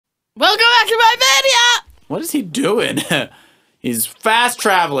Welcome back to my video! What is he doing? He's fast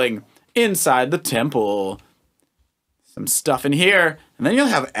traveling inside the temple. Some stuff in here, and then you'll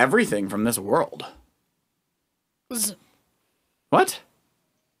have everything from this world. What?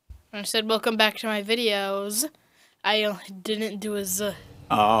 I said welcome back to my videos. I didn't do a z.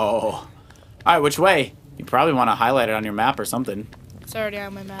 Oh. Alright, which way? You probably want to highlight it on your map or something. It's already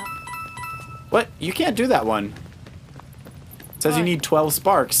on my map. What? You can't do that one. It says you need 12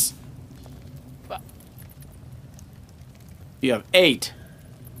 sparks. What? You have 8.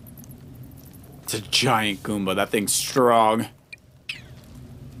 It's a giant Goomba. That thing's strong.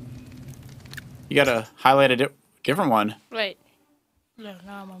 You gotta highlight a different one. Wait. No,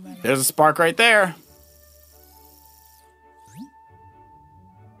 I'm on my map. There's a spark right there.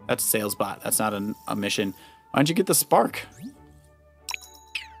 That's a sales bot. That's not a mission. Why don't you get the spark?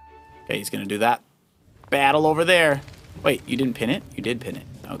 Okay, he's gonna do that. Battle over there. Wait, you didn't pin it? You did pin it.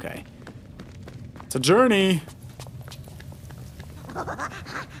 Okay. It's a journey.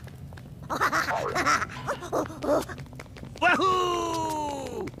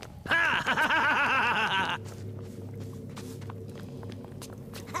 Wahoo!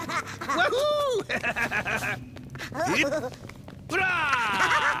 Wahoo!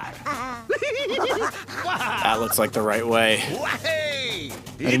 That looks like the right way. Wahey!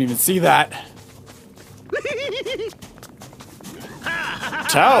 I didn't even see that.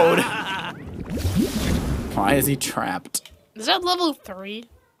 Toad? Why is he trapped? Is that level 3?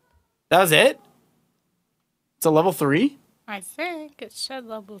 That was it? It's a level 3? I think it said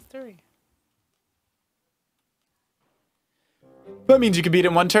level 3. That means you can beat it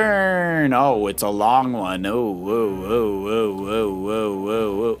in one turn. Oh, it's a long one. Oh, whoa, whoa, whoa, whoa, whoa,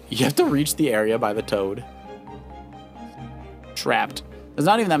 whoa, whoa. You have to reach the area by the toad. Trapped. There's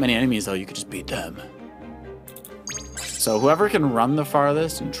not even that many enemies, though. You could just beat them. So whoever can run the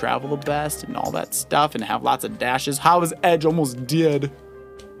farthest and travel the best and all that stuff and have lots of dashes. How is Edge almost dead?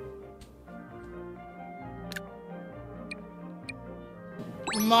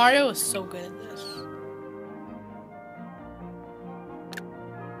 Mario is so good at this.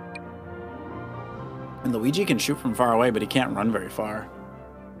 And Luigi can shoot from far away, but he can't run very far.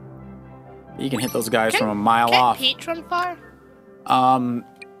 He can hit those guys from a mile off. Can Peach run far? I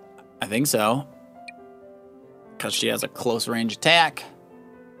think so. Because she has a close range attack.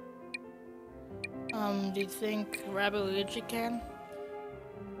 Do you think Luigi can?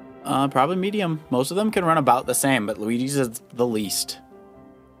 Probably medium. Most of them can run about the same, but Luigi's is the least.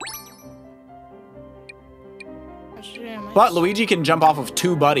 But Luigi can jump off of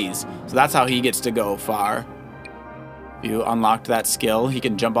 2 buddies, so that's how he gets to go far. If you unlocked that skill, he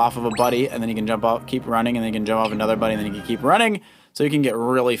can jump off of a buddy, and then he can jump off, keep running, and then he can jump off another buddy, and then he can keep running, so he can get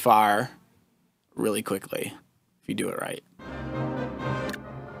really far really quickly, if you do it right.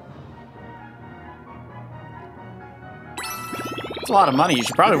 It's a lot of money. You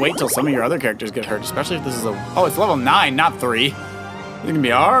should probably wait till some of your other characters get hurt, especially if this is a... Oh, it's level 9, not 3. It's gonna be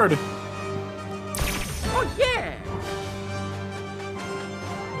hard. Oh yeah!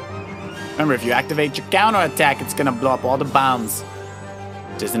 Remember, if you activate your counter attack, it's gonna blow up all the bombs.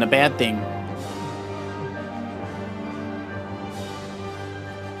 Which isn't a bad thing.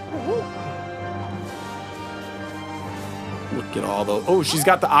 Look at all those. Oh, she's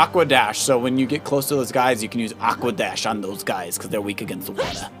got the Aqua Dash, so when you get close to those guys, you can use Aqua Dash on those guys, because they're weak against the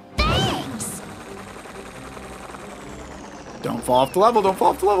water. Thanks. Don't fall off the level, don't fall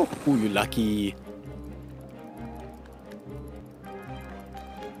off the level. Ooh, you're lucky.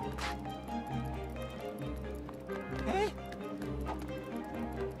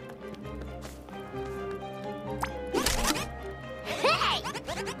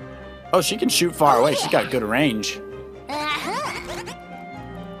 Oh, she can shoot far away. She's got good range.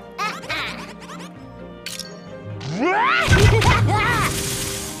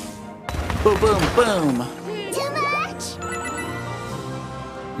 Boom, boom, boom. Too much?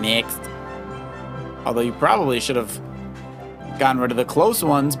 Next. Although you probably should have gotten rid of the close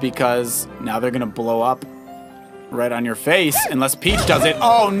ones because now they're going to blow up right on your face unless Peach does it.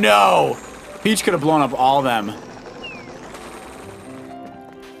 Oh, no. Peach could have blown up all of them.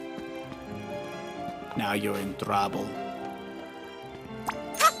 Now you're in trouble.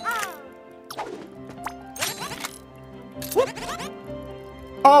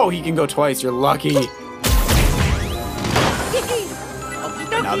 Oh, he can go twice. You're lucky.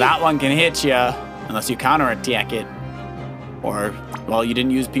 Now that one can hit you unless you counterattack it. Or, well, you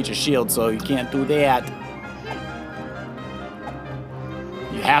didn't use Peach's shield, so you can't do that.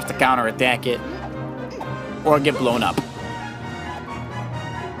 You have to counterattack it or get blown up.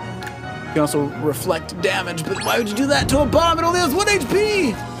 You can also reflect damage, but why would you do that to a bomb? It only has 1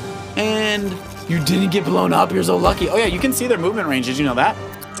 HP! And you didn't get blown up. You're so lucky. Oh, yeah, you can see their movement range. Did you know that?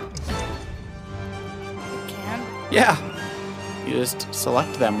 Can? Yeah. You just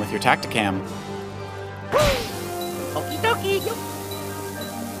select them with your Tacticam. Okie dokie.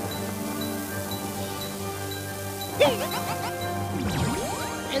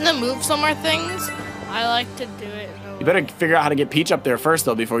 In the move somewhere things, I like to do it. You better figure out how to get Peach up there first,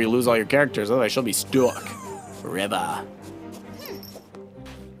 though, before you lose all your characters. Otherwise, she'll be stuck forever.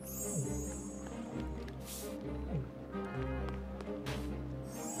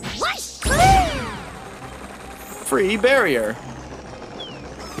 Free barrier.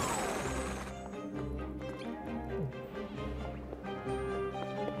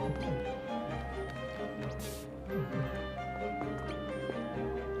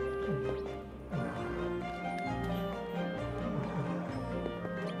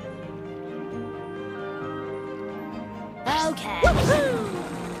 Okay.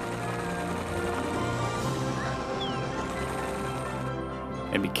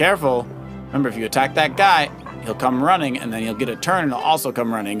 And be careful. Remember, if you attack that guy, he'll come running, and then he'll get a turn and he'll also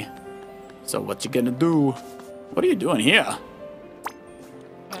come running. So what you gonna do? What are you doing here?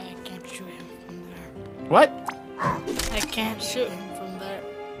 I can't shoot him from there. What? I can't shoot him from there.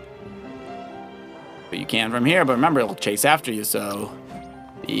 But you can from here, but remember, he'll chase after you, so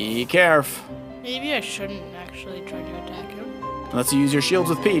be careful. Maybe I shouldn't actually try to attack him. Unless you use your shields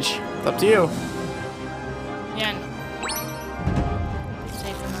with Peach. It's up to you. Yeah, no.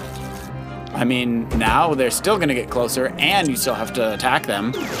 Safe from that. I mean, now they're still gonna get closer, and you still have to attack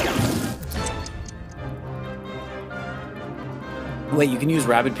them. Wait, you can use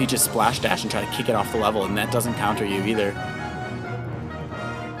Rabid Peach's Splash Dash and try to kick it off the level, and that doesn't counter you either.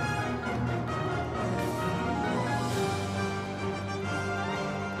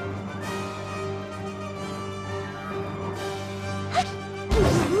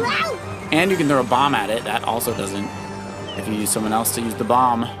 And you can throw a bomb at it. That also doesn't. If you use someone else to use the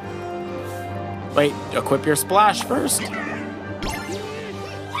bomb. Wait, equip your splash first.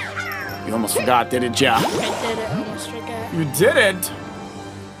 You almost forgot, didn't ya? I did it, almost forgot. You didn't?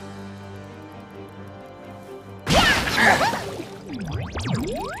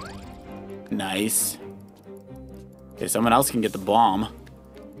 Nice. Okay, someone else can get the bomb.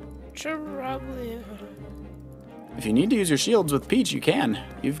 Probably. If you need to use your shields with Peach, you can.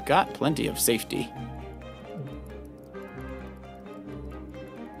 You've got plenty of safety.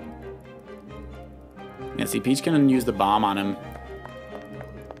 Yeah, see, Peach can use the bomb on him.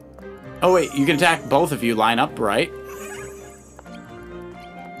 Oh, wait, you can attack both if you line up, right?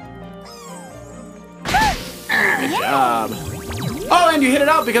 Good job. Oh, and you hit it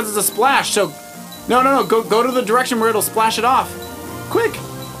out because it's a splash, so... No, go to the direction where it'll splash it off. Quick!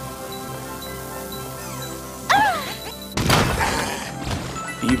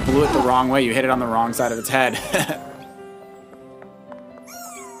 You blew it the wrong way. You hit it on the wrong side of its head.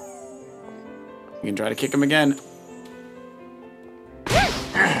 You can try to kick him again.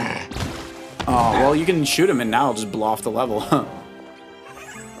 Oh, well, you can shoot him and now it'll just blow off the level.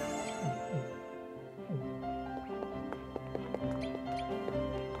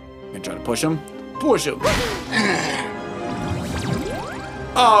 You can try to push him. Push him.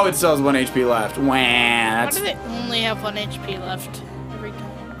 Oh, it still has 1 HP left. Wah, Why that's... do they only have 1 HP left every time?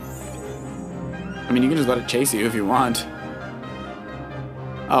 I mean, you can just let it chase you if you want.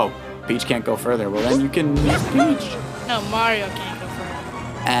 Oh, Peach can't go further. Well, then you can use Peach. No, Mario can't go further.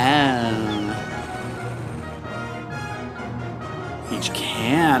 Peach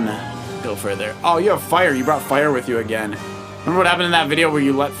can go further. Oh, you have fire. You brought fire with you again. Remember what happened in that video where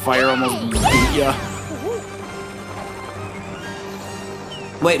you let fire almost beat ya?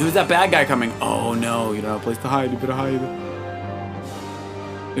 Wait, who's that bad guy coming? Oh, no. You don't have a place to hide. You better hide. You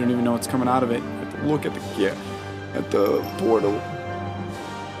don't even know what's coming out of it. You have to look at the portal.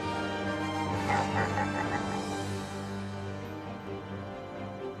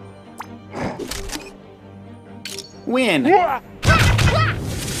 Win.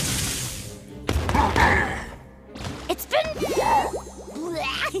 It's been.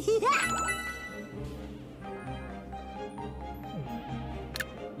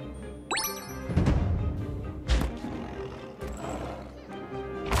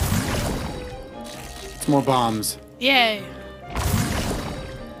 It's more bombs. Yay.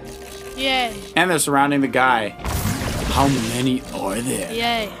 Yay. And they're surrounding the guy. How many are there?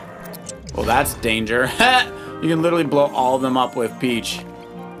 Yay. Well, that's danger. You can literally blow all of them up with Peach.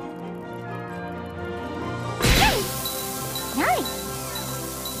 Nice.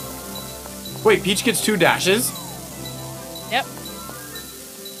 Wait, Peach gets 2 dashes? Yep.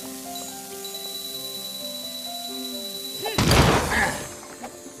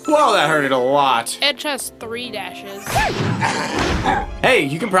 Whoa, that hurted a lot. Edge has 3 dashes. Hey,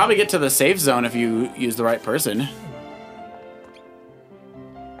 you can probably get to the safe zone if you use the right person.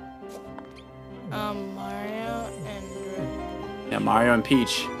 Mario and... Yeah, Mario and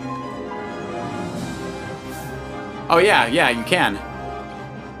Peach. Oh yeah, you can.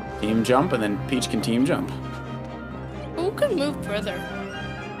 Team jump, and then Peach can team jump. Who can move further?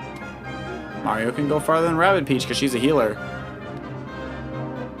 Mario can go farther than Rabbid Peach because she's a healer.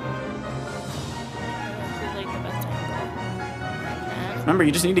 Like the best angle. Remember,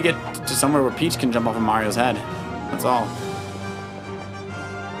 you just need to get to somewhere where Peach can jump off of Mario's head. That's all.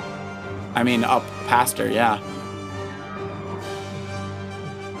 I mean, up past her, yeah.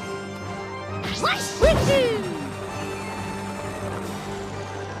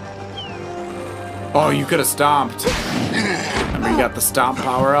 Oh, you could have stomped. Remember, you got the stomp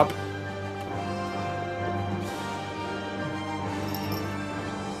power up?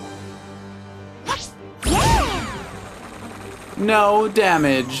 No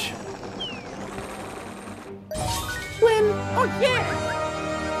damage. Win. Oh,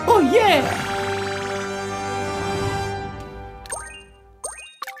 yeah. Oh, yeah.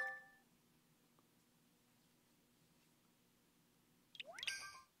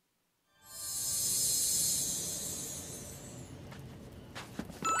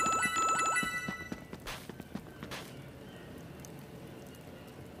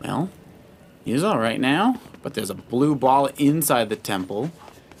 Well, he's all right now. But there's a blue ball inside the temple.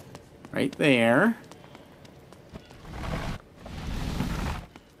 Right there.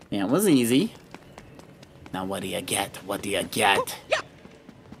 Yeah, it was easy. Now what do you get? What do you get?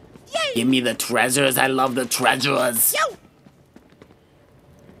 Give me the treasures. I love the treasures.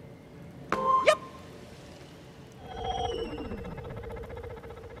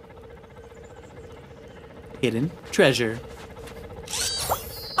 Hidden treasure.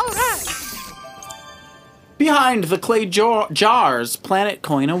 Behind the clay jars, planet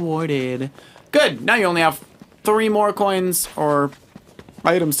coin awarded. Good, now you only have 3 more coins or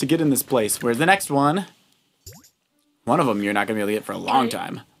items to get in this place. Where's the next one? One of them you're not going to be able to get for a long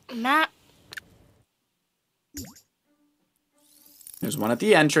time. Matt. There's one at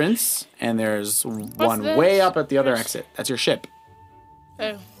the entrance, and there's one this? way up at the other exit. That's your ship.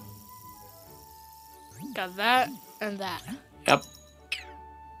 Oh. Got that and that. Yep.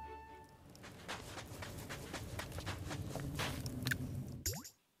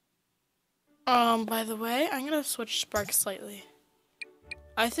 By the way, I'm gonna switch sparks slightly.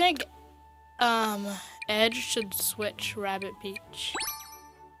 I think, Edge should switch Rabbid Peach.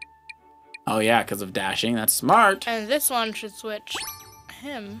 Oh yeah, because of dashing. That's smart. And this one should switch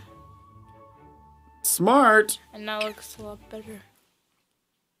him. Smart. And that looks a lot better.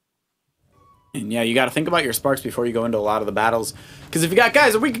 And yeah, you got to think about your sparks before you go into a lot of the battles. Because if you got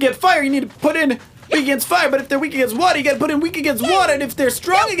guys that are weak against fire, you need to put in weak against fire. But if they're weak against water, you got to put in weak against water. And if they're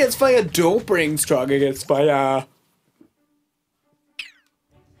strong against fire, don't bring strong against fire.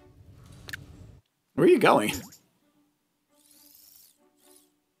 Where are you going?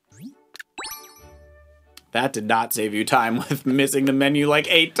 That did not save you time with missing the menu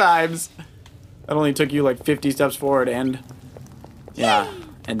like 8 times. That only took you like 50 steps forward and... yeah.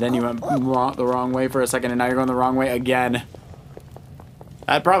 And then you went the wrong way for a second, and now you're going the wrong way again.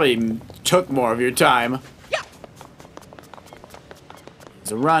 That probably took more of your time.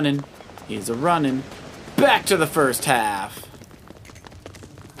 He's a-running. He's a-running. Back to the first half.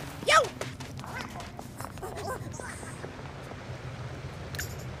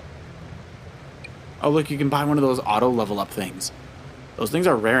 Oh, look, you can buy one of those auto level up things. Those things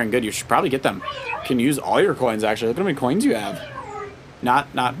are rare and good. You should probably get them. You can use all your coins, actually. Look how many coins you have.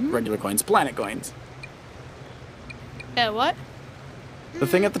 Not regular coins, planet coins. Yeah, what? The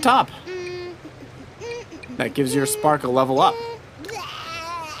thing at the top. That gives your spark a level up.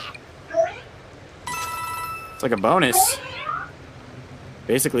 It's like a bonus.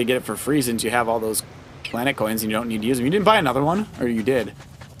 Basically get it for free since you have all those planet coins and you don't need to use them. You didn't buy another one? Or you did?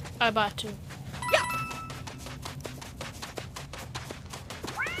 I bought 2.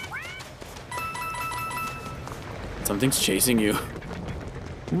 Something's chasing you.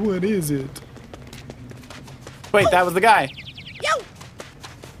 What is it? Wait, that was the guy.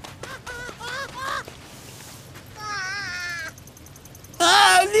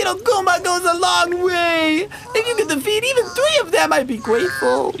 Ah, little Goomba goes a long way. If you could defeat even 3 of them, I'd be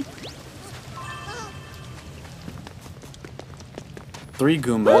grateful. 3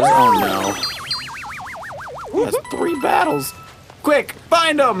 Goombas? Oh no. That's 3 battles. Quick,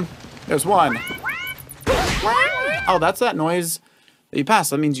 find them. There's one. Oh, that's that noise that you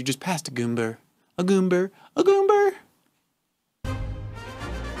passed. That means you just passed a Goomba. A Goomba. A Goomba.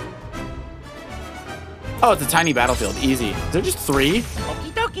 Oh, it's a tiny battlefield. Easy. Is there just 3?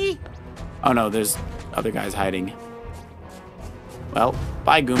 Okie dokie. Oh no, there's other guys hiding. Well,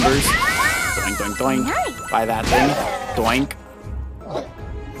 bye Goombers. Doink, doink, doink. Nice. Buy that thing. Doink.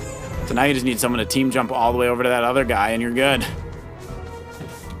 So now you just need someone to team jump all the way over to that other guy and you're good.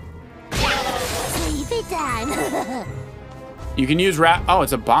 Sleepy time. You can use oh,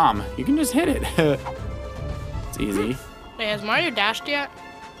 it's a bomb. You can just hit it. It's easy. Wait, has Mario dashed yet?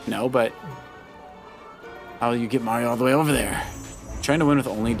 No, but how will you get Mario all the way over there? Trying to win with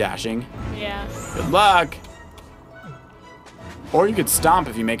only dashing. Yeah. Good luck. Or you could stomp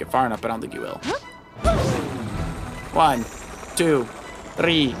if you make it far enough, but I don't think you will. 1, 2,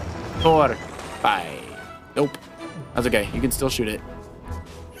 3, 4, 5. Nope. That's okay. You can still shoot it.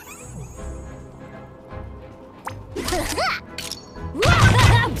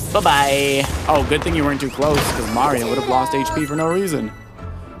 Bye-bye. Oh, good thing you weren't too close, because Mario would have lost HP for no reason.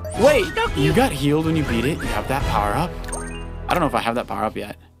 Wait, you got healed when you beat it? You have that power up? I don't know if I have that power up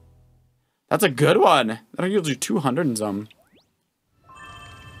yet. That's a good one. That'll yield you 200 and some.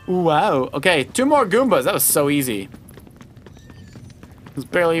 Wow. Okay, 2 more Goombas. That was so easy. It was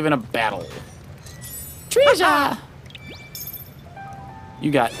barely even a battle. Treasure!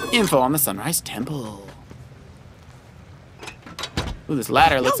 You got info on the Sunrise Temple. Ooh, this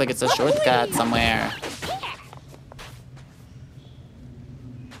ladder looks like it's a shortcut somewhere.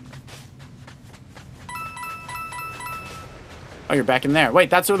 Oh, you're back in there. Wait,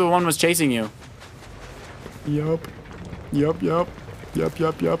 that's where the one was chasing you. Yup. Yup, yup. Yup,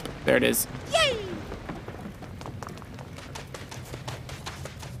 yup, yup. There it is. Yay!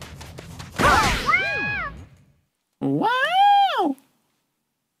 Wow!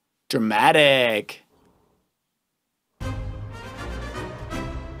 Dramatic.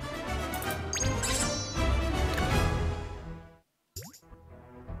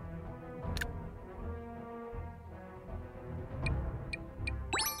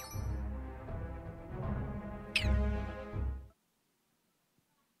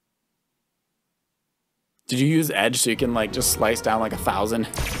 Did you use edge so you can like just slice down like 1,000?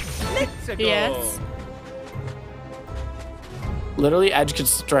 Let's go. Yes. Literally, edge could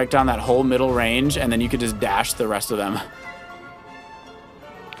strike down that whole middle range and then you could just dash the rest of them.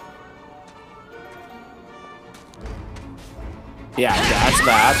 Yeah, dash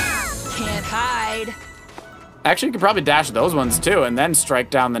that. Can't hide. Actually, you could probably dash those ones too and then strike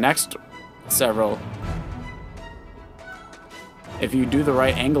down the next several. If you do the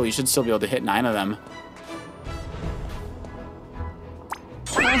right angle, you should still be able to hit 9 of them.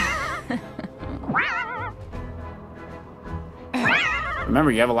 Remember,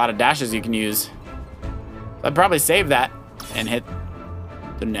 you have a lot of dashes you can use. I'd probably save that and hit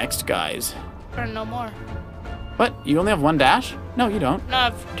the next guys. Or no more. What? You only have 1 dash? No, you don't. No, I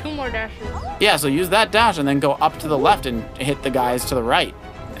have 2 more dashes. Yeah, so use that dash and then go up to the left and hit the guys to the right.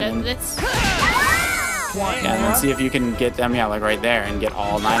 And then, That's yeah, and then see if you can get them, yeah, like right there and get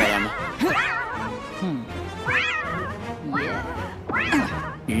all 9 of them.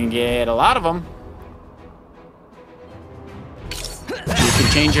 You can get a lot of them. You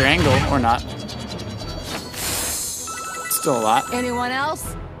can change your angle or not. Still a lot. Anyone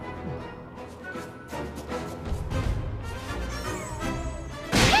else?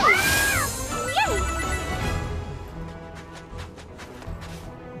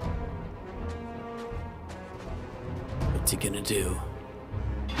 What's he gonna do?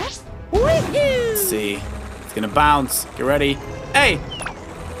 Let's see. It's gonna bounce. Get ready. Hey!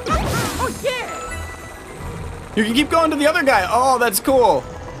 Oh yeah! You can keep going to the other guy. Oh, that's cool.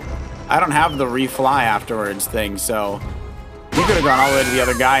 I don't have the refly afterwards thing, so you could have gone all the way to the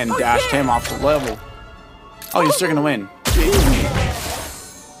other guy and dashed him off the level. Oh, you're still gonna win.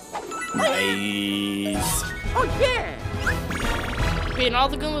 Nice. Oh yeah! beating all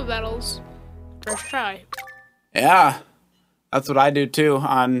the Goomba battles. First try. Yeah, that's what I do too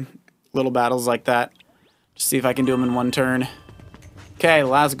on little battles like that. Just see if I can do them in 1 turn. Okay,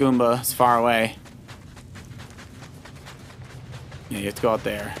 last Goomba is far away. Yeah, you have to go out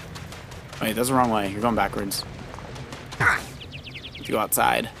there. Wait, that's the wrong way. You're going backwards. You have to go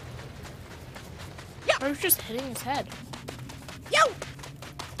outside. I was just hitting his head. Yo!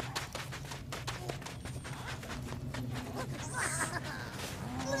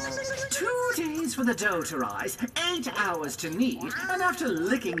 2 days for the dough to rise, 8 hours to knead, and after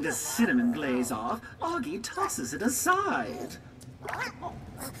licking the cinnamon glaze off, Augie tosses it aside.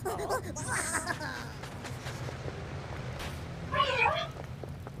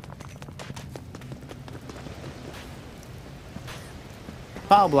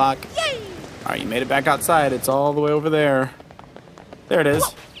 Foul block. All right, you made it back outside. It's all the way over there. There it is.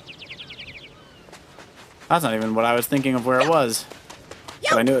 That's not even what I was thinking of where it was.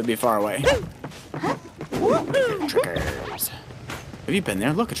 But I knew it'd be far away. Triggers. Have you been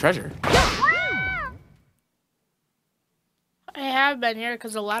there? Look, a treasure. I have been here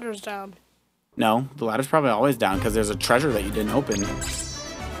because the ladder's down. No, the ladder's probably always down because there's a treasure that you didn't open.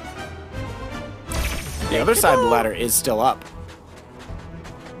 The other side of the ladder is still up.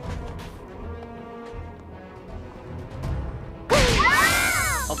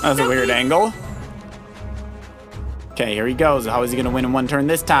 That's a weird angle. Okay, here he goes. How is he going to win in one turn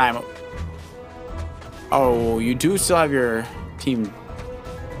this time? Oh, you do still have your team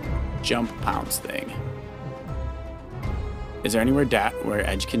jump pounce thing. Is there anywhere where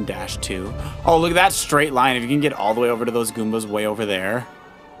Edge can dash to? Oh, look at that straight line. If you can get all the way over to those Goombas way over there,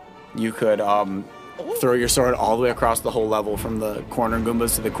 you could throw your sword all the way across the whole level from the corner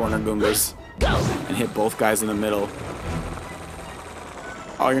Goombas to the corner Goombas and hit both guys in the middle.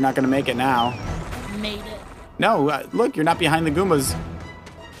 Oh, you're not going to make it now. Made it. No, look, you're not behind the Goombas.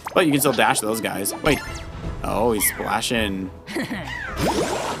 But you can still dash those guys. Wait. Oh, he's splashing.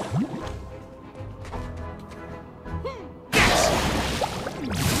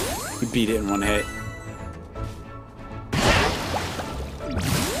 He beat it in one hit.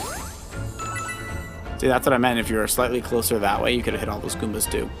 See, that's what I meant. If you were slightly closer that way, you could have hit all those Goombas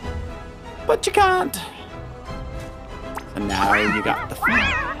too. But you can't. And now you got the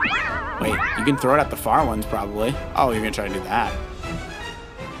far. Wait, you can throw it at the far ones probably. Oh, you're gonna try to do that.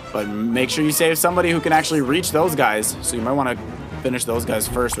 But make sure you save somebody who can actually reach those guys. So you might want to finish those guys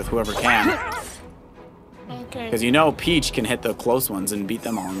first with whoever can. Okay. Because you know Peach can hit the close ones and beat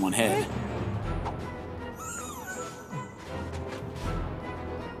them all in one hit.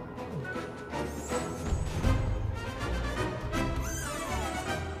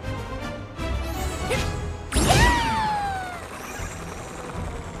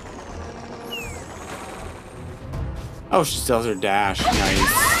 Oh, she still has her dash.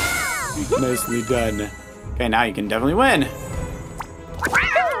 Nice. Nicely done. Okay, now you can definitely win. I'm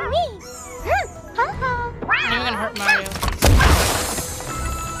gonna hurt Mario.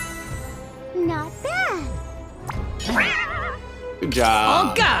 Not bad. Good job.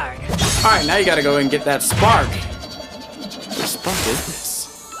 On guard. Alright, now you gotta go and get that spark. What spark is this?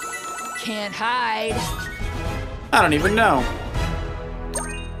 Can't hide. I don't even know.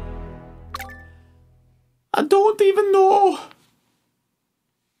 I don't even know.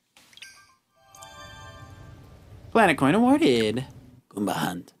 Planet coin awarded. Goomba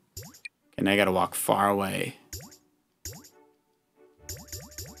hunt. Okay, now you gotta walk far away.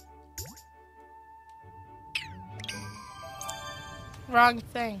 Wrong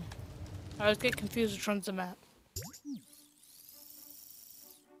thing. I always get confused which one's the map.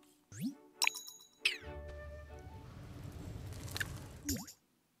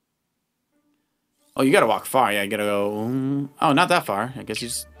 Oh, you gotta walk far. Yeah, you gotta go... Oh, not that far. I guess you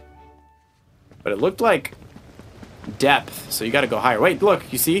just... But it looked like depth, so you gotta go higher. Wait, look,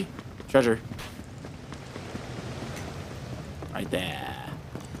 you see? Treasure. Right there.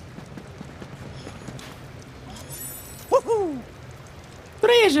 Woohoo!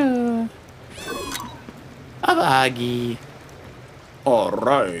 Treasure! A baggy.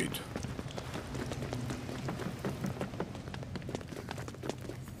 Alright.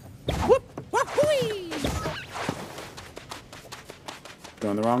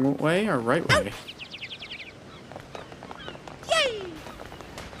 Going the wrong way or right way? Yay!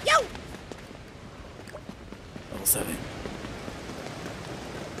 Yo! Level 7.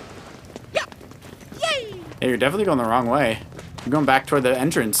 Yeah! Yay! Hey, you're definitely going the wrong way. You're going back toward the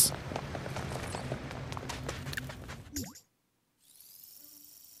entrance.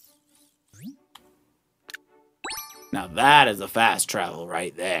 Now that is a fast travel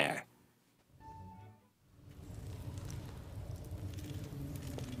right there.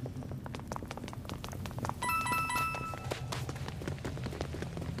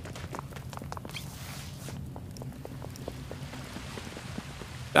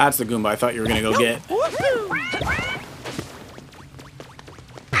 That's the Goomba I thought you were gonna go get.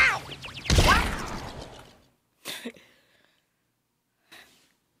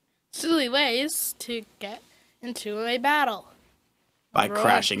 Silly ways to get into a battle. By Roll,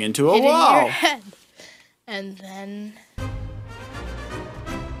 crashing into a hitting wall. your head. And then...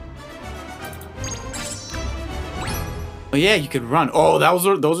 Oh yeah, you could run. Oh, those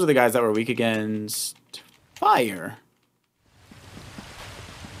are the guys that were weak against fire.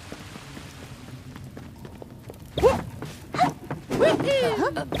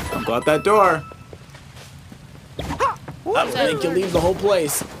 Don't go out that door. That'll make you leave the whole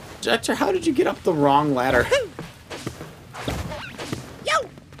place. Jaxter, how did you get up the wrong ladder? Yo!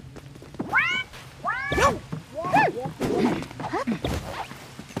 Yo!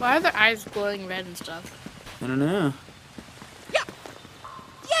 Why are their eyes glowing red and stuff? I don't know. Yeah.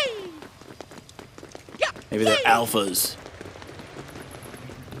 Yay! Yeah. Maybe they're alphas.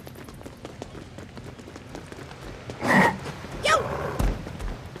 Yo!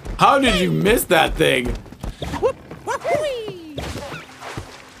 How did you miss that thing? Whoop! Whoop! Hooey!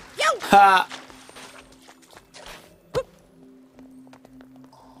 Yo! Ha!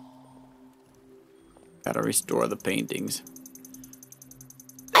 Gotta restore the paintings.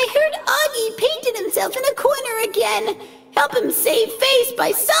 I heard Augie painted himself in a corner again. Help him save face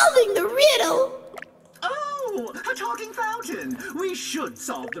by solving the riddle. Oh, a talking fountain. We should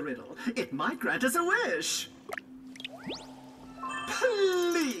solve the riddle. It might grant us a wish.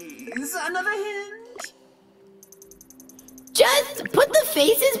 Please, another hint? Just put the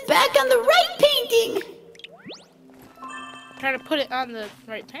faces back on the right painting. Try to put it on the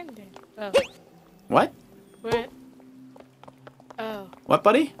right painting. Oh. What? Wait. Oh. What,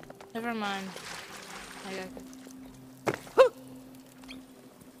 buddy? Never mind. I got it.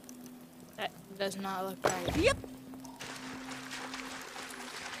 That does not look right. Yep.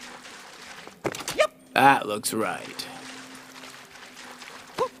 That looks right.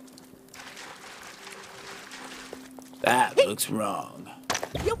 That looks wrong.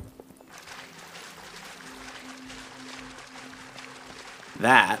 Yep.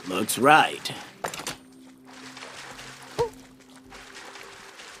 That looks right.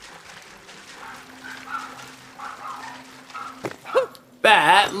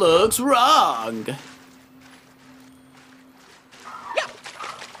 That looks wrong.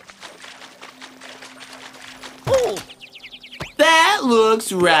 Oh! That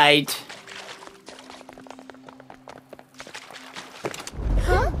looks right.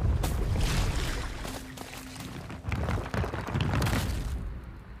 Huh?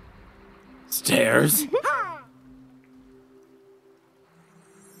 Stairs.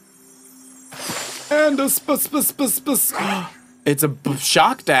 And a It's a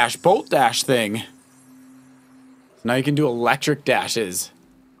shock dash, bolt dash thing. Now you can do electric dashes.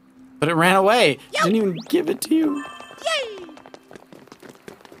 But it ran away. Didn't even give it to you. Yay!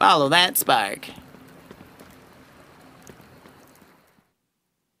 Follow that spark.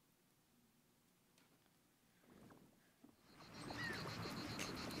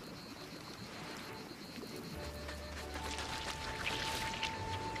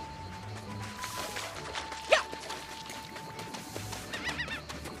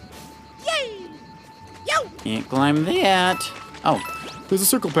 Yay! Yo! Can't climb that. Oh, there's a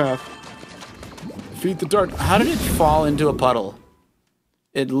circle path. Feed the dark. How did it fall into a puddle?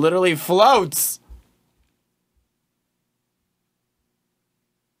 It literally floats.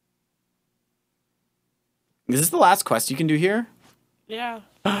 Is this the last quest you can do here? Yeah.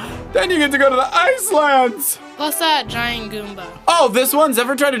 Then you get to go to the Icelands. Plus that giant Goomba. Oh, this one's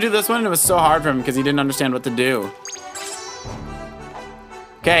ever tried to do this one and it was so hard for him because he didn't understand what to do.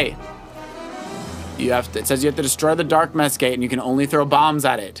 Okay. You have to, it says you have to destroy the dark mess gate and you can only throw bombs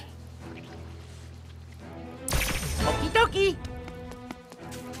at it. Okie dokie!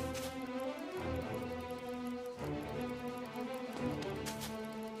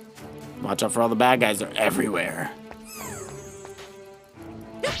 Watch out for all the bad guys, they're everywhere.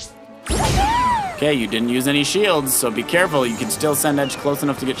 Okay, you didn't use any shields, so be careful. You can still send Edge close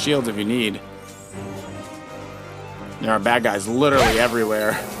enough to get shields if you need. There are bad guys literally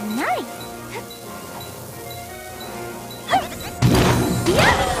everywhere. Nice.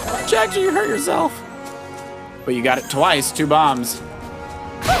 Jaxter, you hurt yourself. But you got it twice, 2 bombs.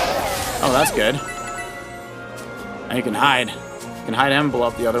 Oh, that's good. Now you can hide. You can hide and blow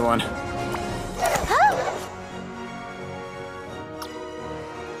up the other one.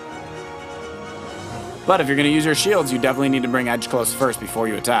 But if you're gonna use your shields, you definitely need to bring Edge close first before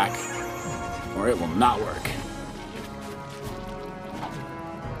you attack. Or it will not work.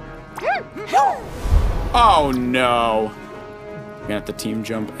 Oh no! You're gonna have to team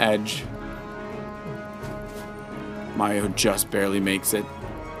jump Edge. Mario just barely makes it.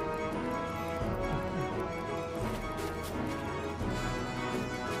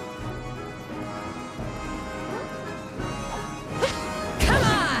 Come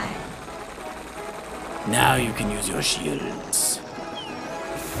on! Now you can use your shields.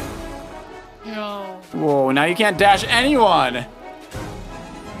 No. Whoa, now you can't dash anyone!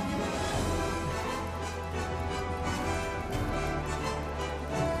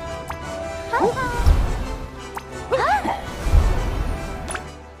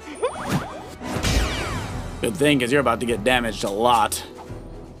 Good thing, because you're about to get damaged a lot.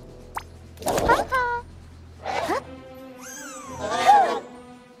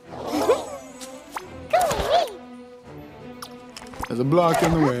 There's a block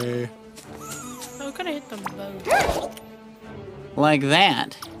in the way. Oh, could I hit them both? Like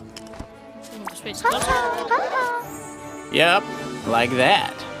that. Move the space closer. Yep, like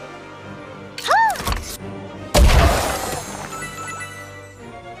that.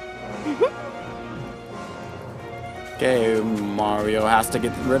 Okay, Mario has to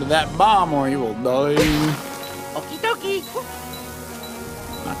get rid of that bomb or he will die. Okie dokie.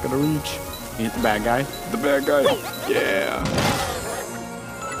 Not gonna reach. He hit the bad guy. The bad guy. Yeah.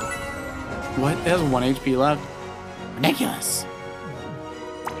 What? It has 1 HP left. Ridiculous.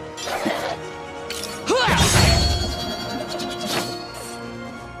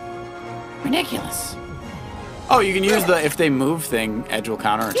 Ridiculous. Oh, you can use the if they move thing, Edge will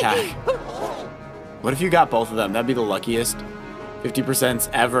counterattack. What if you got both of them? That'd be the luckiest 50%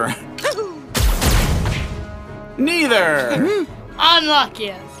 ever. Neither!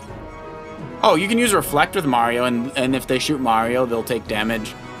 Unluckiest. Oh, you can use Reflect with Mario, and if they shoot Mario, they'll take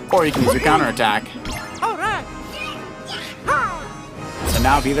damage. Or you can use your counterattack. All right. So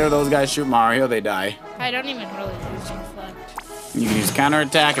now if either of those guys shoot Mario, they die. I don't even really use Reflect. You can use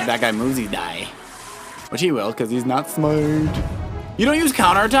counterattack. If that guy moves, he die. Which he will, because he's not smart. You don't use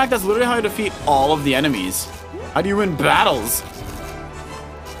counterattack? That's literally how you defeat all of the enemies. How do you win battles?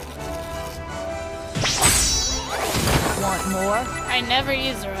 Want more? I never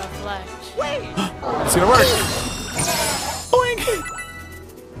use a Reflect. Wait. It's gonna work. Boink.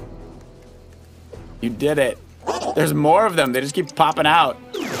 You did it. There's more of them. They just keep popping out.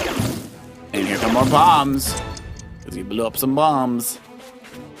 And here come more bombs. Because you blew up some bombs.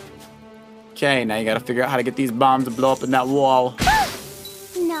 Okay, now you gotta figure out how to get these bombs to blow up in that wall.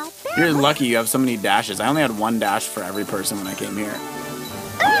 Not bad. You're lucky you have so many dashes. I only had 1 dash for every person when I came here.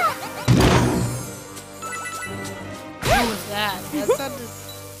 What was that? That sounded...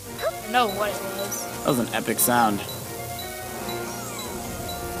 I don't know what it was. That was an epic sound.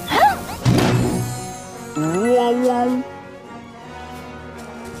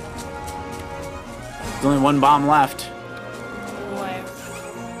 There's only 1 bomb left. Where?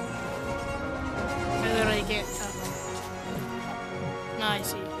 I literally can't tell. No, I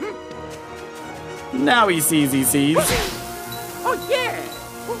see. Now he sees, he sees. Oh yeah.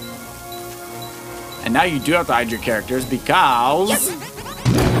 And now you do have to hide your characters because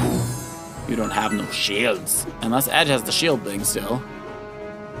you don't have no shields. Unless Edge has the shield thing still.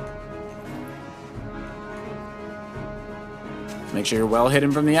 Make sure you're well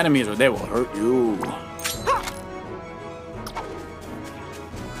hidden from the enemies or they will hurt you.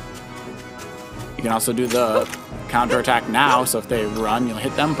 You can also do the counterattack now, so if they run, you'll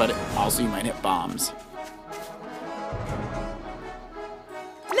hit them, but also you might hit bombs.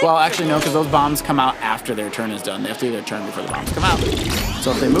 Well, actually, no, because those bombs come out after their turn is done. They have to do their turn before the bombs come out.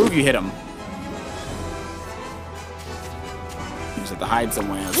 So if they move, you hit them. You just have to hide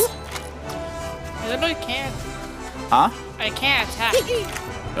somewhere else. I literally can't. Huh? I can't attack.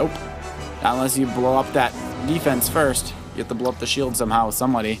 Nope. Not unless you blow up that defense first. You have to blow up the shield somehow with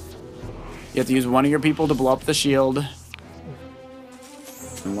somebody. You have to use one of your people to blow up the shield.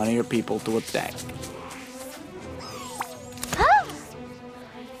 And one of your people to attack.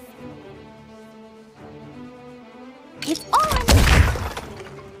 It's on.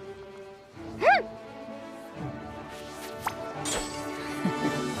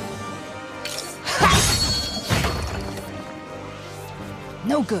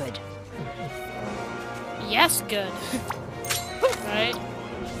 No good. Yes, good. Right?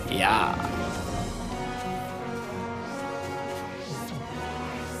 Yeah.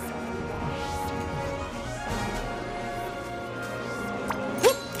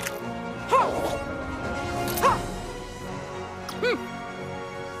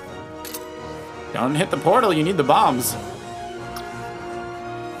 Don't hit the portal, you need the bombs.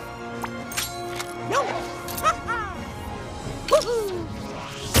 No. Woohoo.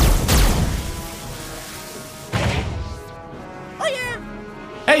 Oh yeah.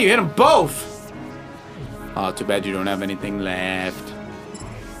 Hey, you hit them both! Oh, too bad you don't have anything left.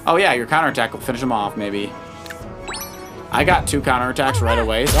 Oh yeah, your counterattack will finish them off, maybe. I got 2 counterattacks right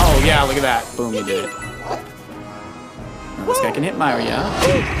away. So, oh yeah, look at that. Boom, you did it. Now this guy can hit Mario.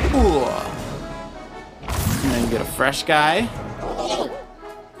 Ooh. And then you get a fresh guy.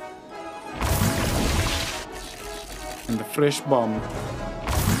 And the fresh bomb.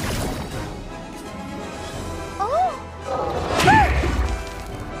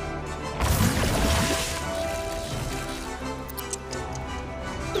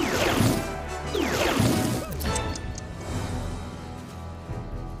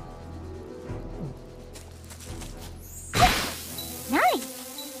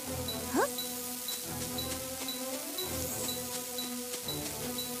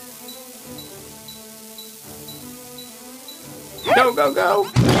 Go, go, go.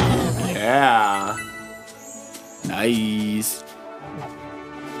 Yeah. Nice.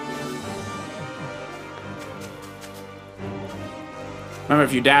 Remember,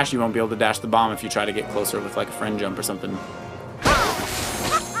 if you dash, you won't be able to dash the bomb if you try to get closer with like a friend jump or something.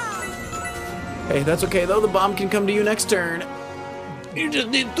 Hey, that's okay though. The bomb can come to you next turn. You just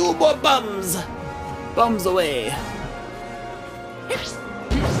need 2 more bombs. Bombs away.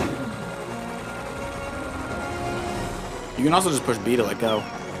 You can also just push B to let go.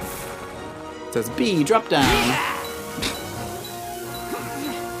 It says B, drop down.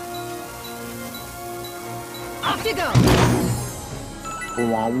 Off you go.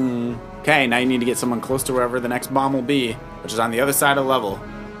 Okay, now you need to get someone close to wherever the next bomb will be, which is on the other side of the level.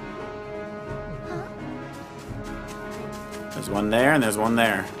 There's one there and there's one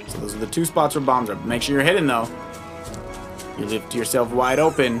there. So those are the 2 spots where bombs are. Make sure you're hitting though. You lift yourself wide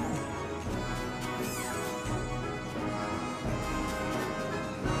open.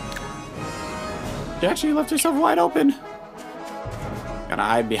 You actually left yourself wide open. Gotta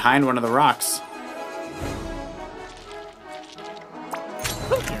hide behind one of the rocks.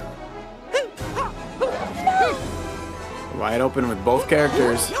 Wide open with both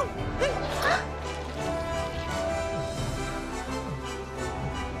characters.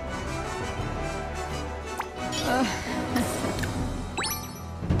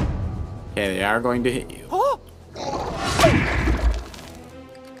 Okay, they are going to hit you.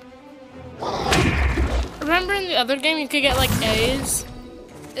 Remember in the other game you could get like A's,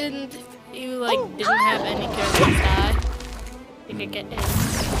 and if you like didn't have any characters die, you could get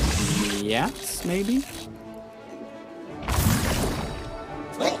A's. Yes, maybe.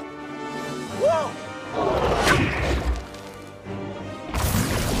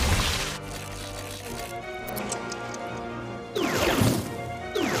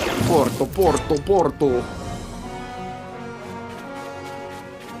 Porto. You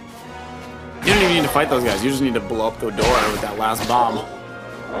don't even need to fight those guys. You just need to blow up the door with that last bomb.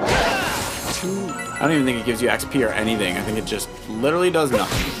 I don't even think it gives you XP or anything. I think it just literally does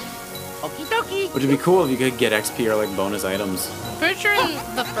nothing. Okie dokie. Which would be cool if you could get XP or like bonus items. Pretty sure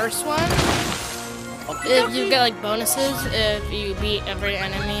in the first one, if you get like bonuses if you beat every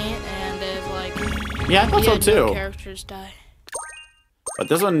enemy and if like Yeah, I thought so too. no characters die. But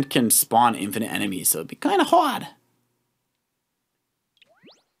this one can spawn infinite enemies, so it'd be kind of hard.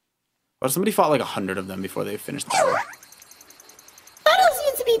 What if somebody fought like 100 of them before they finished the battle? Battle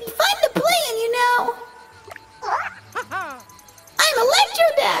seems to be fun to play in, you know. I'm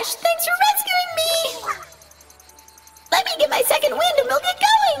Electrodash. Thanks for rescuing me. Let me get my second wind and we'll get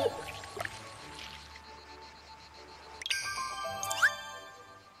going.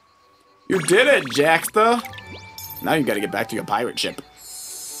 You did it, Jaxter. Now you gotta get back to your pirate ship.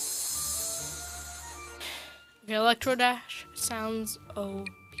 The Electrodash sounds OP.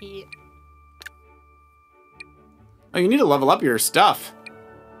 Oh, you need to level up your stuff.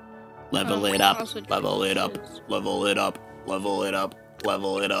 Level it up, also level it up, changes. level it up, level it up,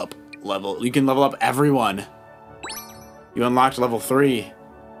 level it up, level. You can level up everyone. You unlocked level 3.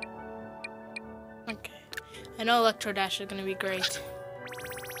 Okay. I know Electrodash is gonna be great.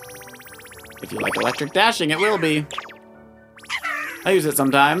 If you like electric dashing, it will be. I use it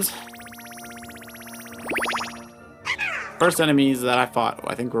sometimes. First enemies that I fought,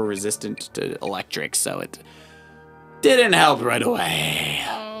 I think were resistant to electric, so it didn't help right away.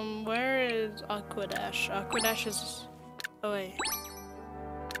 Where is Aquadash? Aquadash is... Oh, wait.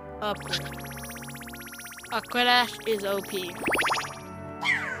 Up. Aquadash is OP.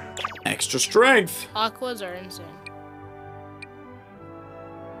 Extra strength. Aquas are insane.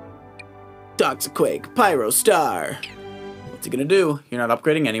 Toxiquake, Pyro Star. What's he gonna do? You're not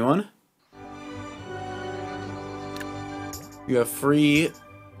upgrading anyone. You have free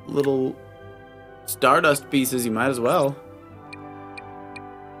little Stardust pieces, you might as well.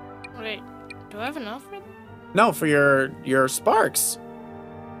 Wait, do I have enough for them? No, for your sparks.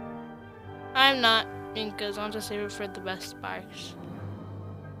 I'm not, because I want to save it for the best sparks.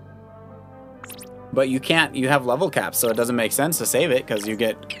 But you can't, you have level caps, so it doesn't make sense to save it, because you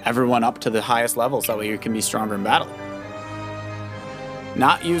get everyone up to the highest level, so that way you can be stronger in battle.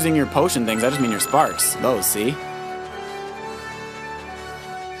 Not using your potion things, I just mean your sparks. Those, see?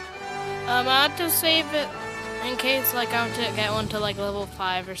 I have to save it in case, like, I want to get one to, like, level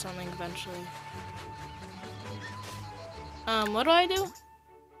 5 or something eventually. What do I do?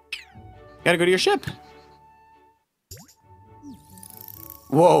 Gotta go to your ship.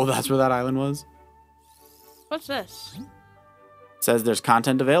 Whoa, that's where that island was? What's this? It says there's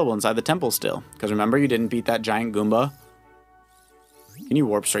content available inside the temple still. Because remember, you didn't beat that giant Goomba? Can you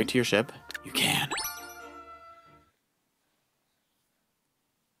warp straight to your ship? You can.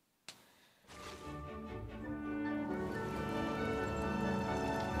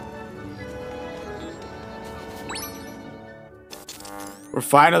 We're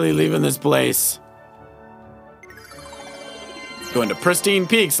finally leaving this place. Going to Pristine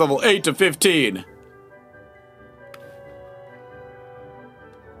Peaks, level 8 to 15.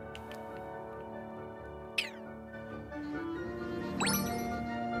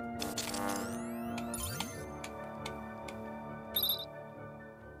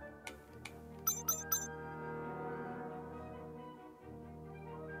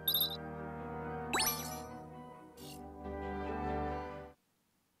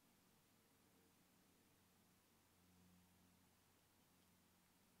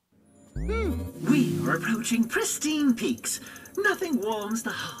 We are approaching Pristine Peaks. Nothing warms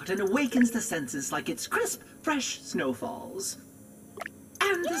the heart and awakens the senses like its crisp, fresh snowfalls.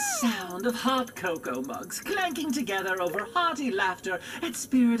 And the sound of hot cocoa mugs clanking together over hearty laughter at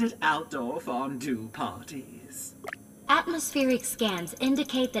spirited outdoor fondue parties. Atmospheric scans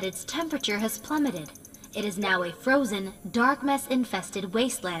indicate that its temperature has plummeted. It is now a frozen, dark mess-infested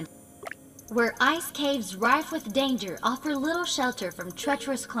wasteland, where ice caves rife with danger offer little shelter from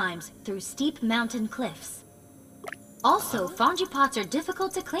treacherous climbs through steep mountain cliffs. Also, fondue pots are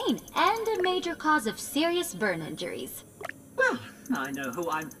difficult to clean and a major cause of serious burn injuries. Well, I know who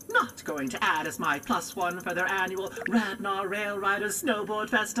I'm not going to add as my +1 for their annual Radnar Rail Riders Snowboard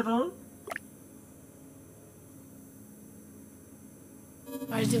Festival.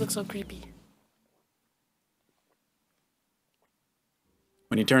 Why does he look so creepy?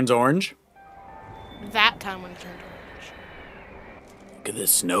 When he turns orange. That time when he turned orange. Look at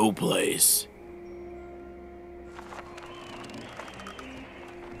this snow place.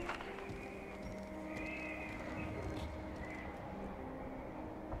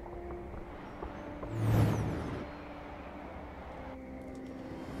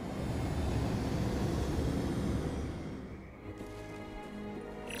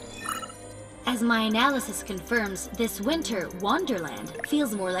 As my analysis confirms, this winter wonderland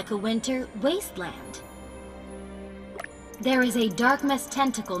feels more like a winter wasteland. There is a dark mess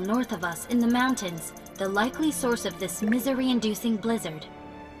tentacle north of us in the mountains, the likely source of this misery-inducing blizzard.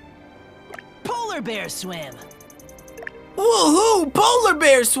 Polar bear swim. Woohoo! Polar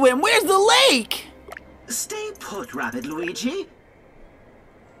bear swim! Where's the lake? Stay put, Rabbid Luigi.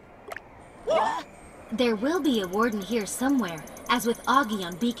 There will be a warden here somewhere, as with Augie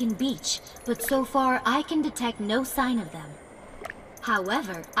on Beacon Beach, but so far I can detect no sign of them.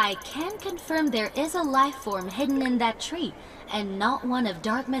 However, I can confirm there is a life form hidden in that tree, and not one of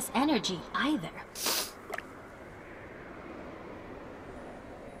Darkmess energy either.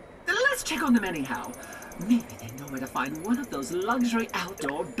 Let's check on them anyhow. Maybe they know where to find one of those luxury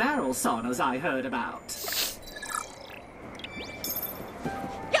outdoor barrel saunas I heard about.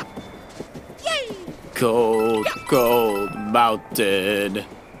 Cold, cold mountain.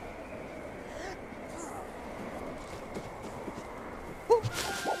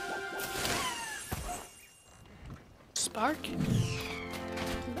 Spark?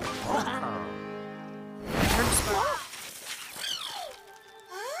 I heard a spark.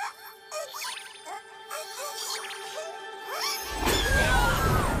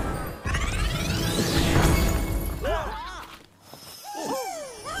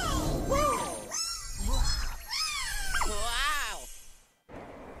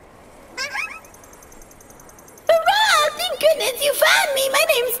 Hurrah! Thank goodness you found me! My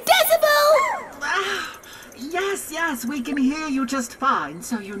name's Decibel! Yes, we can hear you just fine,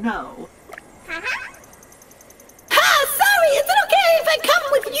 so you know. Ha! Sorry, is it okay if I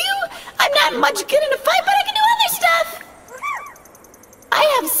come with you? I'm not much good in a fight, but I can do other stuff! I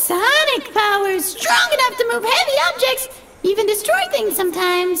have sonic powers, strong enough to move heavy objects, even destroy things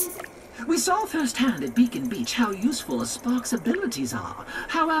sometimes. We saw firsthand at Beacon Beach how useful a spark's abilities are.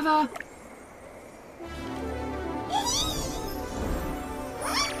 However...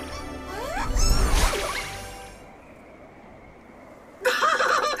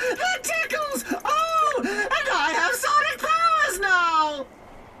 It tickles! Oh! And I have sonic powers now!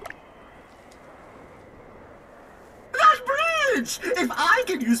 That bridge! If I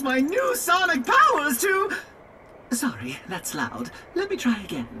could use my new sonic powers to... Sorry, that's loud. Let me try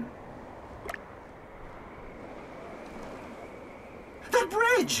again. That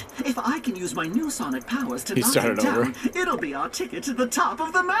bridge! If I can use my new sonic powers to knock it down, it'll be our ticket to the top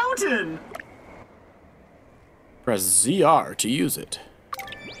of the mountain! Press ZR to use it.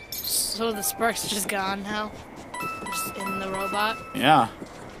 So the spark's just gone now? Just in the robot? Yeah.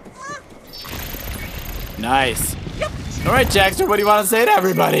 Nice. Yep. All right, Jaxter, what do you want to say to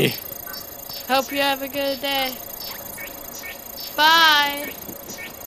everybody? Hope you have a good day. Bye!